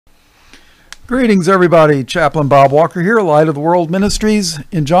Greetings, everybody. Chaplain Bob Walker here, Light of the World Ministries.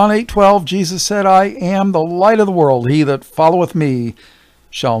 In John 8:12, Jesus said, I am the light of the world. He that followeth me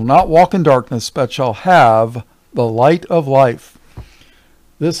shall not walk in darkness, but shall have the light of life.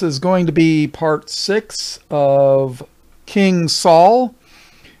 This is going to be part 6 of King Saul.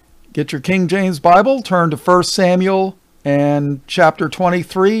 Get your King James Bible, turn to 1 Samuel and chapter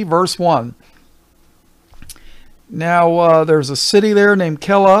 23, verse 1. Now, there's a city there named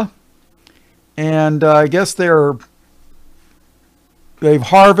Keilah. And I guess they've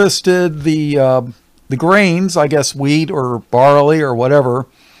harvested the grains, I guess wheat or barley or whatever.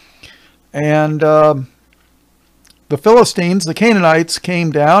 And the Philistines, the Canaanites,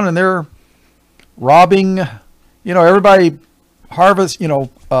 came down and they're robbing. Everybody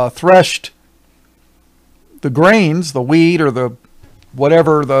threshed the grains, the wheat or the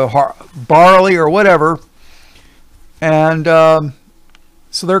whatever, the barley or whatever, and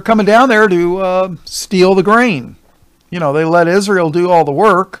so they're coming down there to steal the grain. They let Israel do all the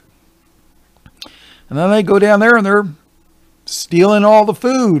work. And then they go down there and they're stealing all the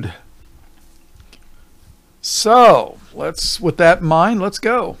food. So, with that in mind, let's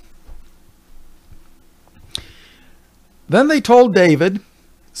go. Then they told David,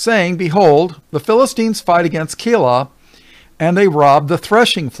 saying, Behold, the Philistines fight against Keilah, and they rob the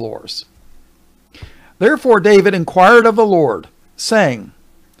threshing floors. Therefore David inquired of the Lord, saying,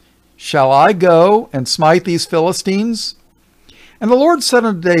 Shall I go and smite these Philistines? And the Lord said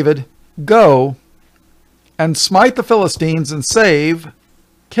unto David, Go and smite the Philistines and save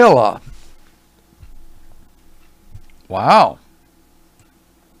Keilah. Wow.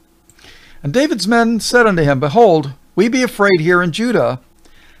 And David's men said unto him, Behold, we be afraid here in Judah.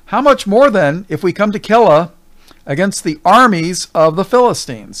 How much more then if we come to Keilah against the armies of the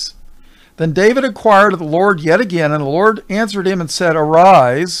Philistines? Then David inquired of the Lord yet again, and the Lord answered him and said,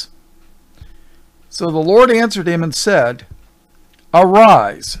 Arise. So the Lord answered him and said,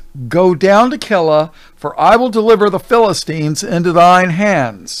 Arise, go down to Keilah, for I will deliver the Philistines into thine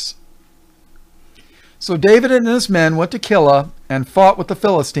hands. So David and his men went to Keilah and fought with the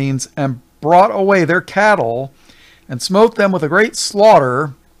Philistines and brought away their cattle and smote them with a great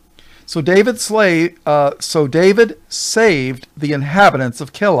slaughter. So David saved the inhabitants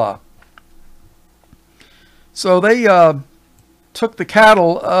of Keilah. So they took the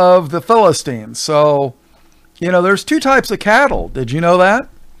cattle of the Philistines. So, there's two types of cattle. Did you know that?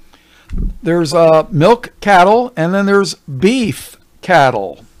 There's milk cattle and then there's beef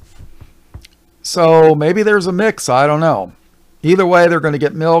cattle. So maybe there's a mix. I don't know. Either way, they're going to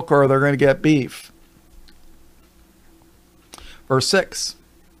get milk or they're going to get beef. Verse 6.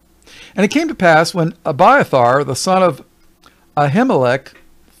 And it came to pass when Abiathar, the son of Ahimelech,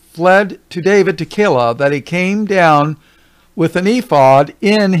 fled to David to Keilah, that he came down with an ephod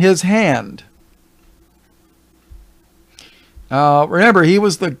in his hand. Remember, he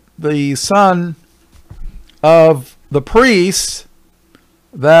was the son of the priest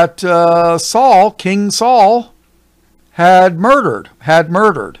that King Saul, had murdered.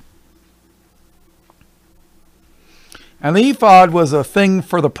 And the ephod was a thing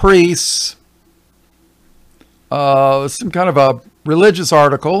for the priests, some kind of a religious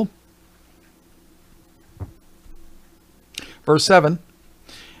article. Verse 7,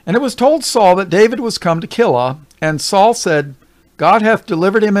 And it was told Saul that David was come to Keilah, and Saul said, God hath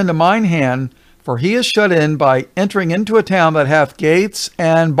delivered him into mine hand, for he is shut in by entering into a town that hath gates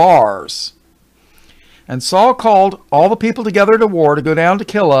and bars. And Saul called all the people together to war to go down to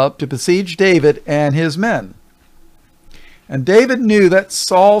Keilah to besiege David and his men. And David knew that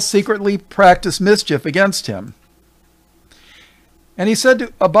Saul secretly practiced mischief against him. And he said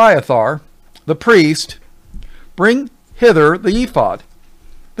to Abiathar, the priest, Bring hither the ephod.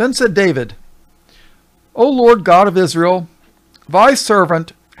 Then said David, O Lord God of Israel, thy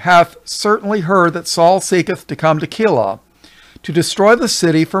servant hath certainly heard that Saul seeketh to come to Keilah, to destroy the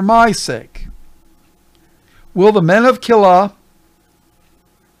city for my sake. Will the men of Keilah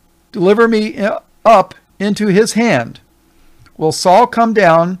deliver me up into his hand? Will Saul come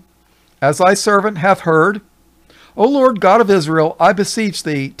down, as thy servant hath heard? O Lord God of Israel, I beseech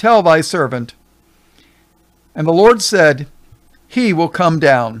thee, tell thy servant. And the Lord said, He will come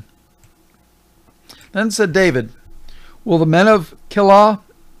down. Then said David, Will the men of Keilah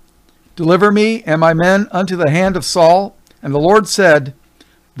deliver me and my men unto the hand of Saul? And the Lord said,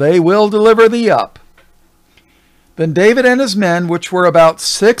 They will deliver thee up. Then David and his men, which were about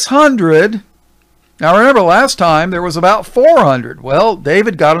 600, now remember last time there was about 400. Well,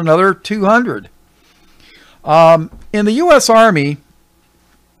 David got another 200. In the U.S. Army,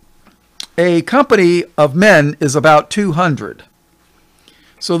 a company of men is about 200.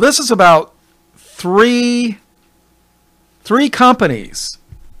 So this is about three companies.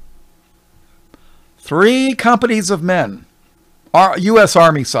 3 companies of men. U.S.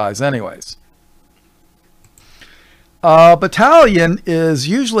 Army size, anyways. A battalion is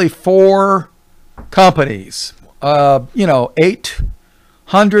usually 4 companies.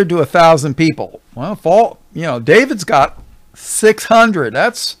 800 to 1,000 people. Well, David's got 600.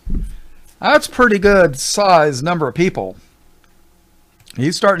 That's pretty good size number of people.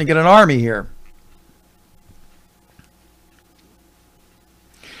 He's starting to get an army here.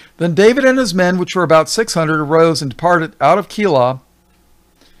 Then David and his men, which were about 600, arose and departed out of Keilah,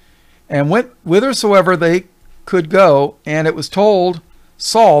 and went whithersoever they could go. And it was told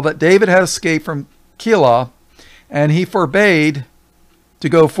Saul that David had escaped from Keilah, and he forbade to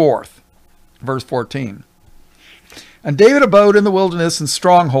go forth. Verse 14. And David abode in the wilderness in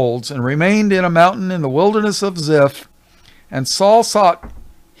strongholds, and remained in a mountain in the wilderness of Ziph. And Saul sought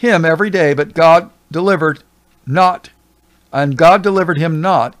him every day, but God delivered him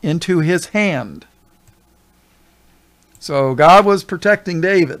not into his hand. So God was protecting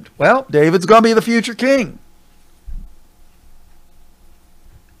David. Well, David's going to be the future king.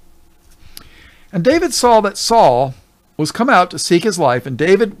 And David saw that Saul was come out to seek his life, and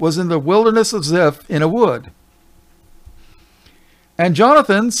David was in the wilderness of Ziph in a wood. And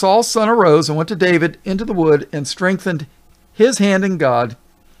Jonathan, Saul's son, arose and went to David into the wood, and strengthened his hand in God.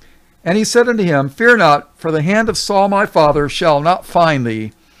 And he said unto him, Fear not, for the hand of Saul my father shall not find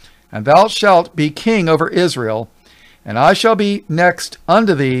thee, and thou shalt be king over Israel, and I shall be next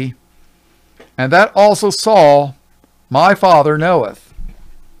unto thee, and that also Saul my father knoweth.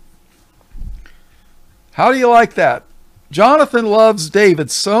 How do you like that? Jonathan loves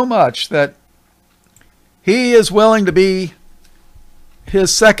David so much that he is willing to be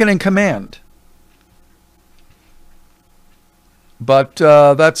his second in command. But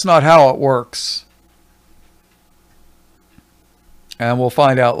that's not how it works. And we'll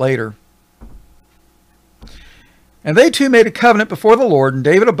find out later. And they two made a covenant before the Lord, and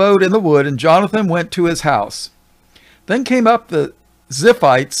David abode in the wood, and Jonathan went to his house. Then came up the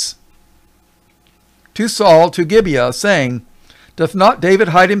Ziphites to Saul to Gibeah, saying, Doth not David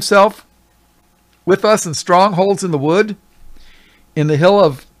hide himself with us in strongholds in the wood, in the hill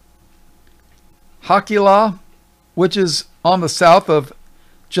of Keilah, which is on the south of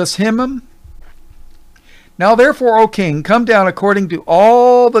Jeshimon? Now therefore, O king, come down according to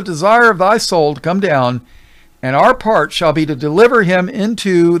all the desire of thy soul to come down, and our part shall be to deliver him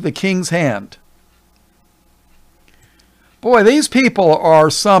into the king's hand. Boy, these people are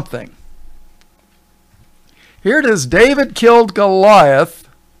something. Here it is, David killed Goliath,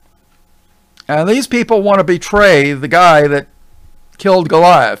 and these people want to betray the guy that killed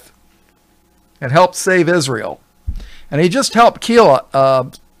Goliath and helped save Israel. And he just helped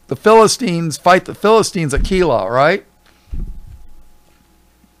Keilah, the Philistines, fight the Philistines at Keilah, right?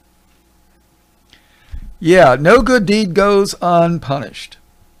 Yeah, no good deed goes unpunished.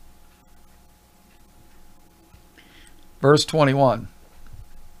 Verse 21.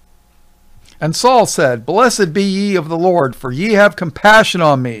 And Saul said, Blessed be ye of the Lord, for ye have compassion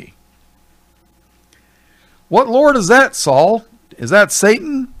on me. What Lord is that, Saul? Is that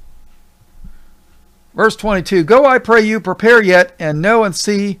Satan? Verse 22, Go, I pray you, prepare yet, and know and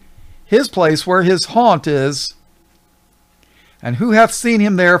see his place where his haunt is, and who hath seen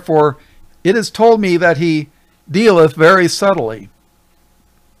him there, for it is told me that he dealeth very subtly.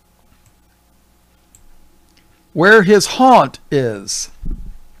 Where his haunt is.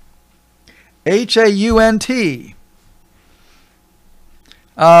 H-A-U-N-T.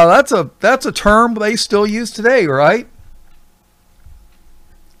 That's a term they still use today, right?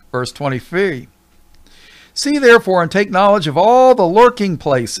 Verse 23. See therefore and take knowledge of all the lurking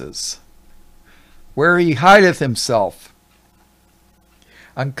places where he hideth himself.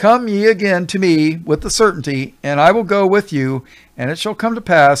 And come ye again to me with the certainty, and I will go with you, and it shall come to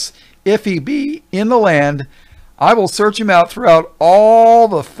pass, if he be in the land, I will search him out throughout all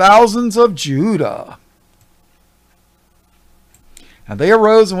the thousands of Judah. And they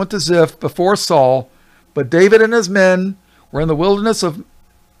arose and went to Ziph before Saul, but David and his men were in the wilderness of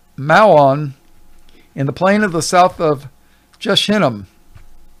Maon, in the plain of the south of Jeshimon.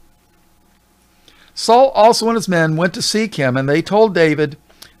 Saul also and his men went to seek him, and they told David.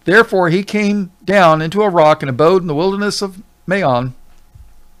 Therefore he came down into a rock and abode in the wilderness of Maon.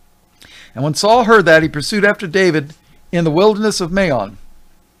 And when Saul heard that, he pursued after David in the wilderness of Maon.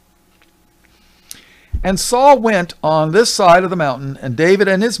 And Saul went on this side of the mountain, and David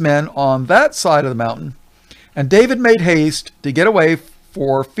and his men on that side of the mountain. And David made haste to get away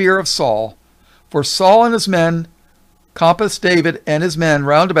for fear of Saul. For Saul and his men compassed David and his men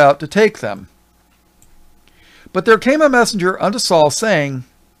round about to take them. But there came a messenger unto Saul, saying,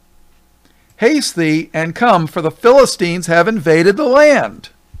 Haste thee, and come, for the Philistines have invaded the land.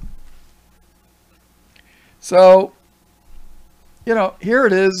 So, here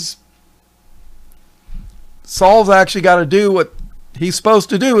it is. Saul's actually got to do what he's supposed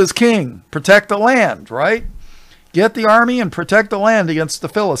to do as king. Protect the land, right? Get the army and protect the land against the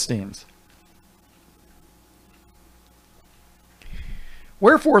Philistines.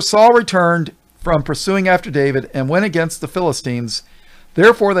 Wherefore Saul returned from pursuing after David and went against the Philistines.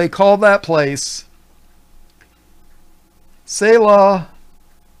 Therefore they called that place Selah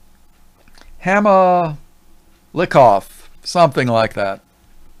Hamelech, something like that.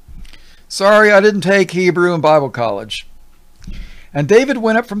 Sorry, I didn't take Hebrew in Bible college. And David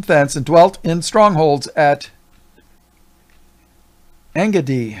went up from thence and dwelt in strongholds at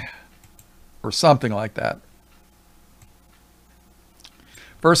Engedi, or something like that.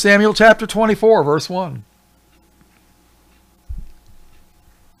 1 Samuel chapter 24, verse 1.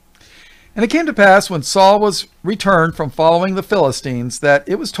 And it came to pass, when Saul was returned from following the Philistines, that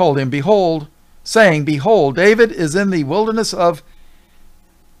it was told him, Behold, saying, Behold, David is in the wilderness of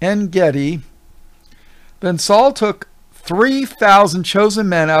Engedi. Then Saul took 3,000 chosen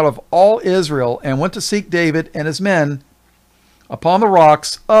men out of all Israel, and went to seek David and his men upon the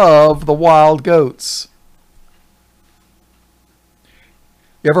rocks of the wild goats.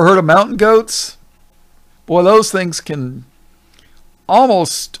 You ever heard of mountain goats? Boy, those things can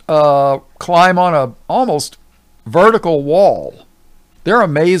almost climb on a almost vertical wall. They're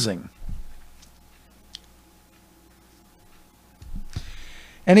amazing.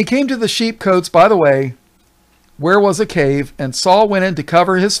 And he came to the sheepcotes by the way, where was a cave, and Saul went in to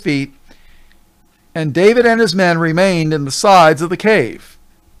cover his feet, and David and his men remained in the sides of the cave.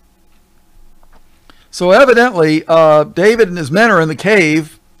 So evidently, David and his men are in the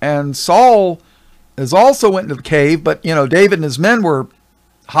cave, and Saul has also went into the cave, but, David and his men were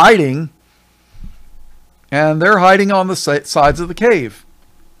hiding, and they're hiding on the sides of the cave.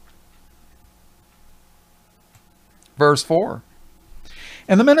 Verse 4.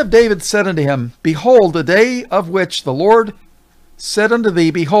 And the men of David said unto him, Behold, the day of which the Lord said unto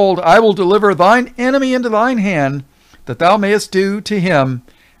thee, Behold, I will deliver thine enemy into thine hand, that thou mayest do to him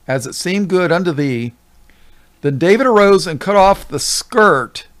as it seemed good unto thee. Then David arose and cut off the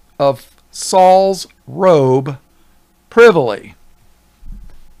skirt of Saul's robe privily.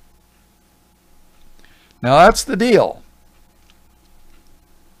 Now that's the deal.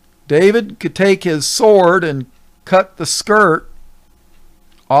 David could take his sword and cut the skirt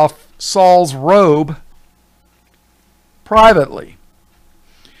off Saul's robe privately.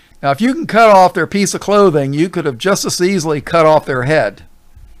 Now, if you can cut off their piece of clothing, you could have just as easily cut off their head.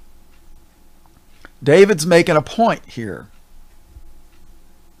 David's making a point here.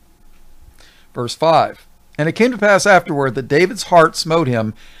 Verse 5. And it came to pass afterward that David's heart smote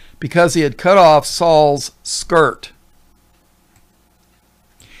him, because he had cut off Saul's skirt.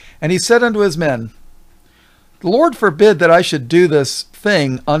 And he said unto his men, The Lord forbid that I should do this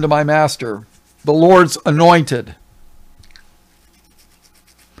thing unto my master, the Lord's anointed,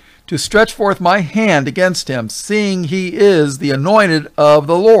 to stretch forth my hand against him, seeing he is the anointed of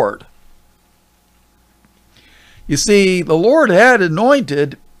the Lord. You see, the Lord had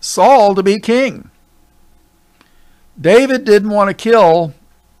anointed Saul to be king. David didn't want to kill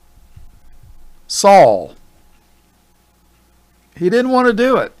Saul. He didn't want to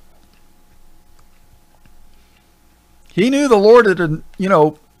do it. He knew the Lord had,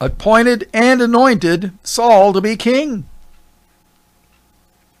 appointed and anointed Saul to be king.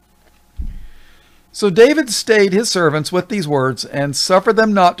 So David stayed his servants with these words, and suffered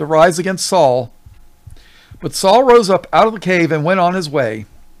them not to rise against Saul. But Saul rose up out of the cave and went on his way.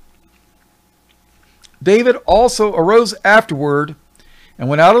 David also arose afterward, and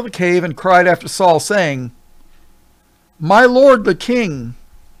went out of the cave, and cried after Saul, saying, My lord the king.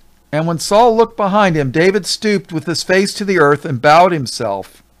 And when Saul looked behind him, David stooped with his face to the earth, and bowed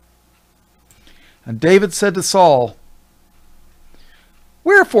himself. And David said to Saul,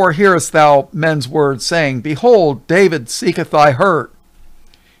 Wherefore hearest thou men's words, saying, Behold, David seeketh thy hurt?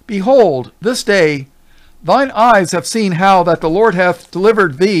 Behold, this day thine eyes have seen how that the Lord hath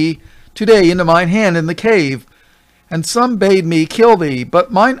delivered thee today into mine hand in the cave. And some bade me kill thee,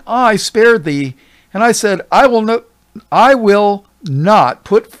 but mine eye spared thee. And I said, I will not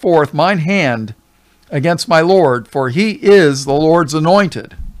put forth mine hand against my Lord, for he is the Lord's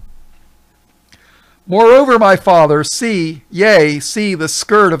anointed. Moreover, my father, see the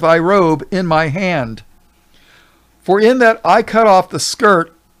skirt of thy robe in my hand. For in that I cut off the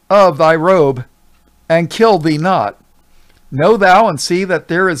skirt of thy robe, and killed thee not. Know thou and see that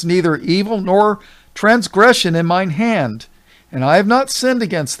there is neither evil nor transgression in mine hand, and I have not sinned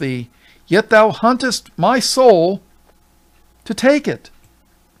against thee, yet thou huntest my soul to take it.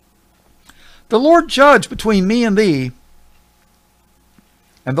 The Lord judge between me and thee,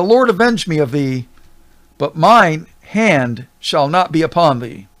 and the Lord avenge me of thee, but mine hand shall not be upon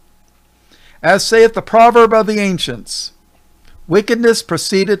thee. As saith the proverb of the ancients, wickedness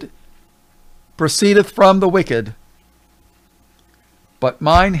proceedeth from the wicked, but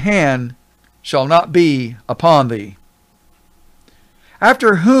mine hand shall not be upon thee.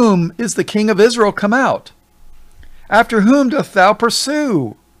 After whom is the king of Israel come out? After whom doth thou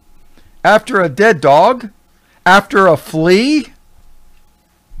pursue? After a dead dog? After a flea?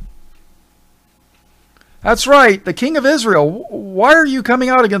 That's right, the king of Israel. Why are you coming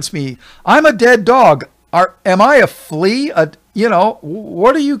out against me? I'm a dead dog. Am I a flea?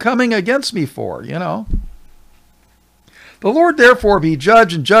 What are you coming against me for, The Lord therefore be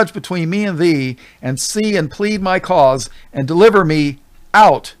judge and judge between me and thee, and see and plead my cause, and deliver me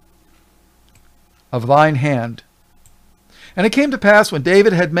out of thine hand. And it came to pass, when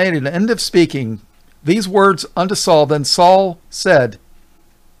David had made an end of speaking these words unto Saul, then Saul said,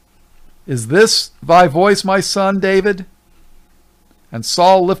 Is this thy voice, my son David? And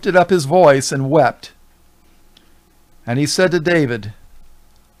Saul lifted up his voice and wept. And he said to David,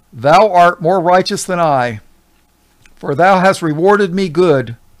 Thou art more righteous than I, for thou hast rewarded me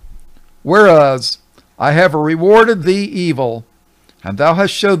good, whereas I have rewarded thee evil. And thou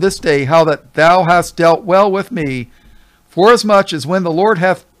hast showed this day how that thou hast dealt well with me, forasmuch as when the Lord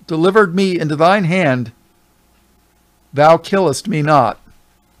hath delivered me into thine hand, thou killest me not.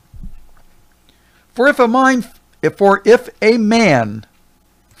 For if a man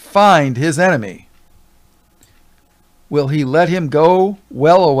find his enemy, will he let him go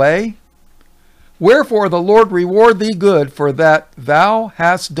well away? Wherefore the Lord reward thee good for that thou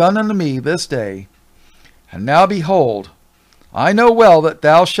hast done unto me this day. And now behold, I know well that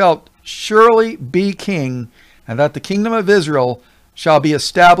thou shalt surely be king, and that the kingdom of Israel shall be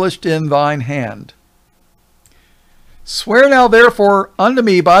established in thine hand. Swear now therefore unto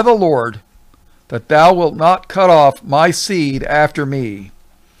me by the Lord, that thou wilt not cut off my seed after me,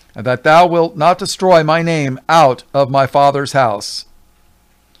 and that thou wilt not destroy my name out of my father's house.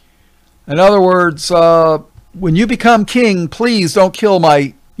 In other words, when you become king, please don't kill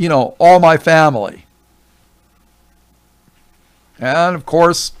all my family. And of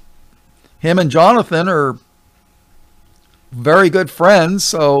course, him and Jonathan are very good friends,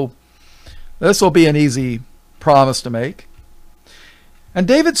 so this will be an easy promise to make. And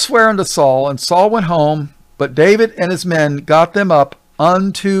David sware unto Saul, and Saul went home, but David and his men got them up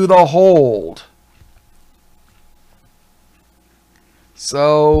unto the hold.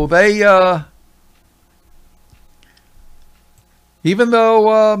 So they, even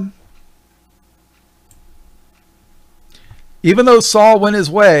though Saul went his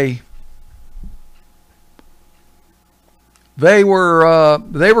way, they were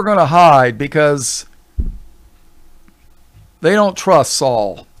going to hide because they don't trust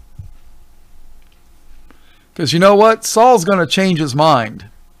Saul. Because you know what? Saul's going to change his mind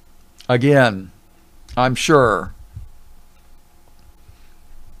again, I'm sure.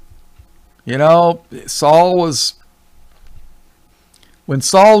 Saul was... When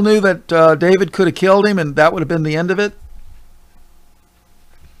Saul knew that David could have killed him and that would have been the end of it,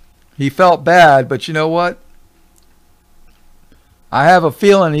 he felt bad, but you know what? I have a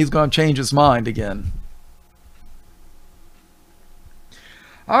feeling he's going to change his mind again.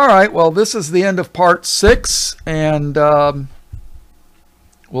 All right, well, this is the end of part 6, and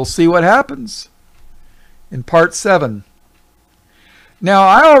we'll see what happens in part 7. Now,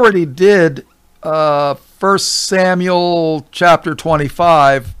 I already did 1 Samuel chapter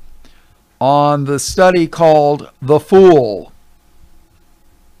 25 on the study called The Fool,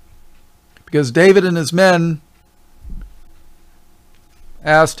 because David and his men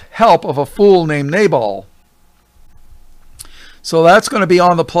asked help of a fool named Nabal. So that's going to be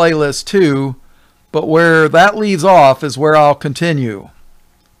on the playlist too, but where that leaves off is where I'll continue.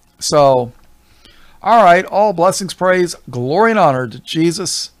 So, all right, all blessings, praise, glory, and honor to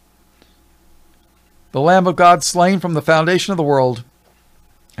Jesus, the Lamb of God slain from the foundation of the world,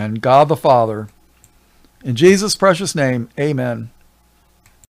 and God the Father. In Jesus' precious name, amen.